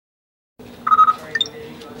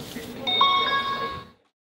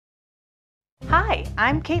Hi,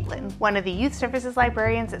 I'm Caitlin, one of the Youth Services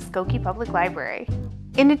Librarians at Skokie Public Library.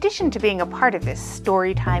 In addition to being a part of this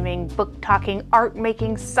story timing, book talking, art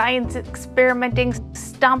making, science experimenting,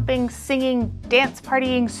 stomping, singing, dance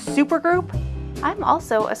partying supergroup, I'm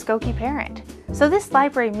also a Skokie parent. So this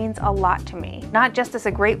library means a lot to me, not just as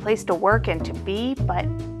a great place to work and to be, but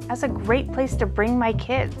as a great place to bring my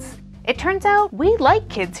kids. It turns out we like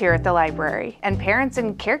kids here at the library, and parents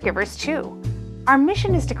and caregivers too. Our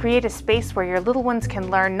mission is to create a space where your little ones can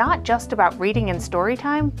learn not just about reading and story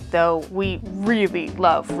time, though we really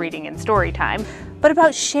love reading and story time, but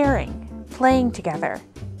about sharing, playing together,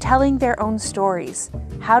 telling their own stories,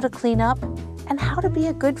 how to clean up, and how to be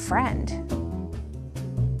a good friend.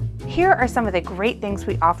 Here are some of the great things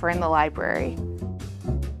we offer in the library.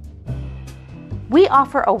 We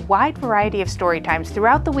offer a wide variety of story times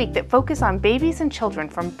throughout the week that focus on babies and children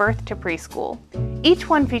from birth to preschool. Each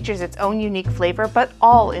one features its own unique flavor, but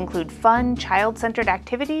all include fun, child-centered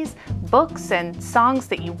activities, books, and songs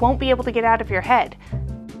that you won't be able to get out of your head.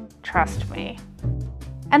 Trust me.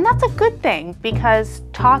 And that's a good thing, because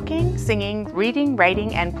talking, singing, reading,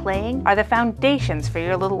 writing, and playing are the foundations for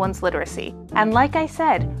your little one's literacy. And like I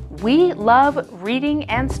said, we love reading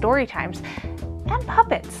and story times, and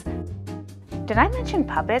puppets. Did I mention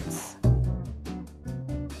puppets?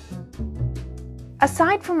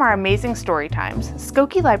 Aside from our amazing story times,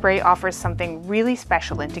 Skokie Library offers something really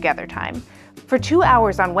special in Together Time. For 2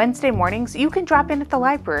 hours on Wednesday mornings, you can drop in at the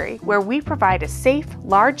library, where we provide a safe,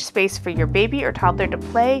 large space for your baby or toddler to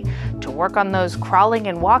play, to work on those crawling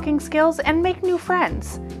and walking skills, and make new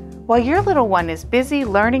friends. While your little one is busy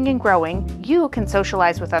learning and growing, you can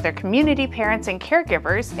socialize with other community parents and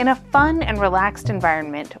caregivers in a fun and relaxed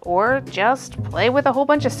environment, or just play with a whole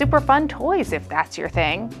bunch of super fun toys if that's your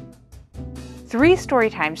thing. 3 story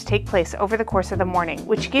times take place over the course of the morning,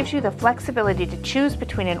 which gives you the flexibility to choose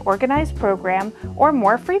between an organized program or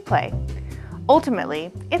more free play.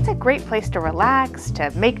 Ultimately, it's a great place to relax, to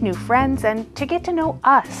make new friends, and to get to know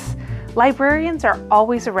us. Librarians are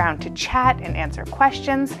always around to chat and answer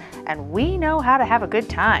questions, and we know how to have a good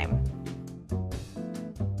time.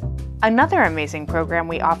 Another amazing program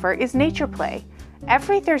we offer is Nature Play.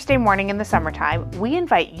 Every Thursday morning in the summertime, we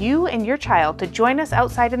invite you and your child to join us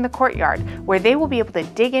outside in the courtyard, where they will be able to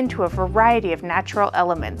dig into a variety of natural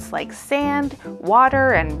elements like sand,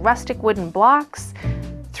 water, and rustic wooden blocks.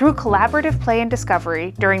 Through collaborative play and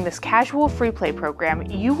discovery during this casual free play program,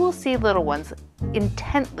 you will see little ones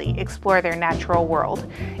intently explore their natural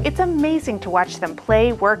world. It's amazing to watch them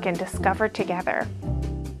play, work, and discover together.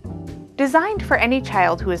 Designed for any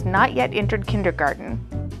child who has not yet entered kindergarten,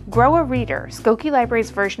 Grow a Reader, Skokie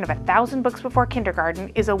Library's version of 1,000 Books Before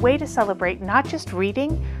Kindergarten, is a way to celebrate not just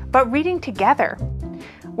reading, but reading together.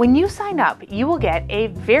 When you sign up, you will get a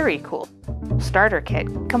very cool starter kit,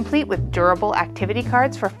 complete with durable activity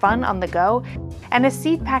cards for fun on the go, and a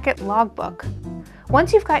seed packet logbook.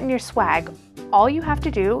 Once you've gotten your swag, all you have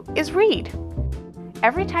to do is read.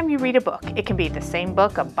 Every time you read a book, it can be the same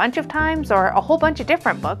book a bunch of times or a whole bunch of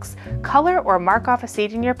different books, color or mark off a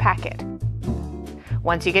seed in your packet.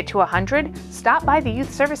 Once you get to 100, stop by the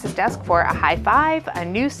Youth Services desk for a high five, a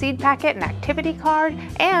new seed packet, an activity card,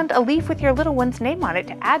 and a leaf with your little one's name on it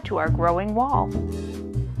to add to our growing wall.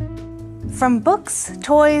 From books,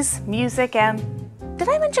 toys, music, and did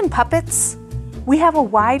I mention puppets? We have a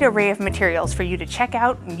wide array of materials for you to check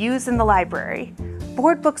out and use in the library.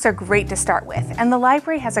 Board books are great to start with, and the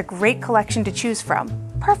library has a great collection to choose from,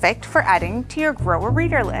 perfect for adding to your Grow a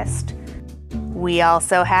Reader list. We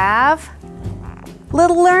also have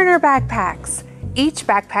Little Learner backpacks. Each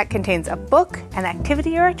backpack contains a book, an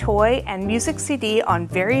activity or a toy, and music CD on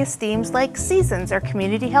various themes like seasons or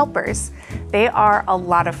community helpers. They are a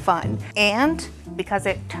lot of fun. And because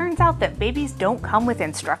it turns out that babies don't come with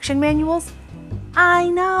instruction manuals, I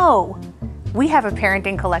know! We have a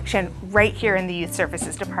parenting collection right here in the Youth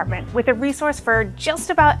Services Department with a resource for just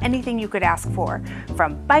about anything you could ask for,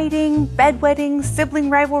 from biting, bedwetting, sibling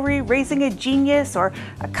rivalry, raising a genius, or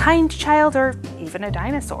a kind child, or even a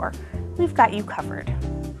dinosaur. We've got you covered.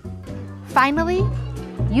 Finally,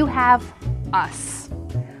 you have us.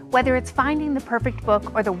 Whether it's finding the perfect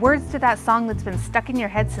book or the words to that song that's been stuck in your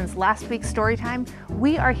head since last week's story time,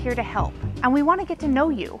 we are here to help, and we want to get to know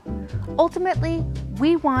you. Ultimately,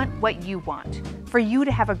 we want what you want, for you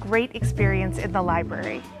to have a great experience in the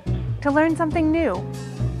library, to learn something new,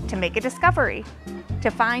 to make a discovery, to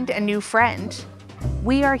find a new friend.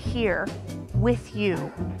 We are here with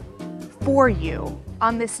you, for you,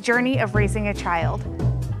 on this journey of raising a child,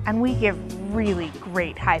 and we give really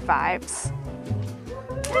great high fives.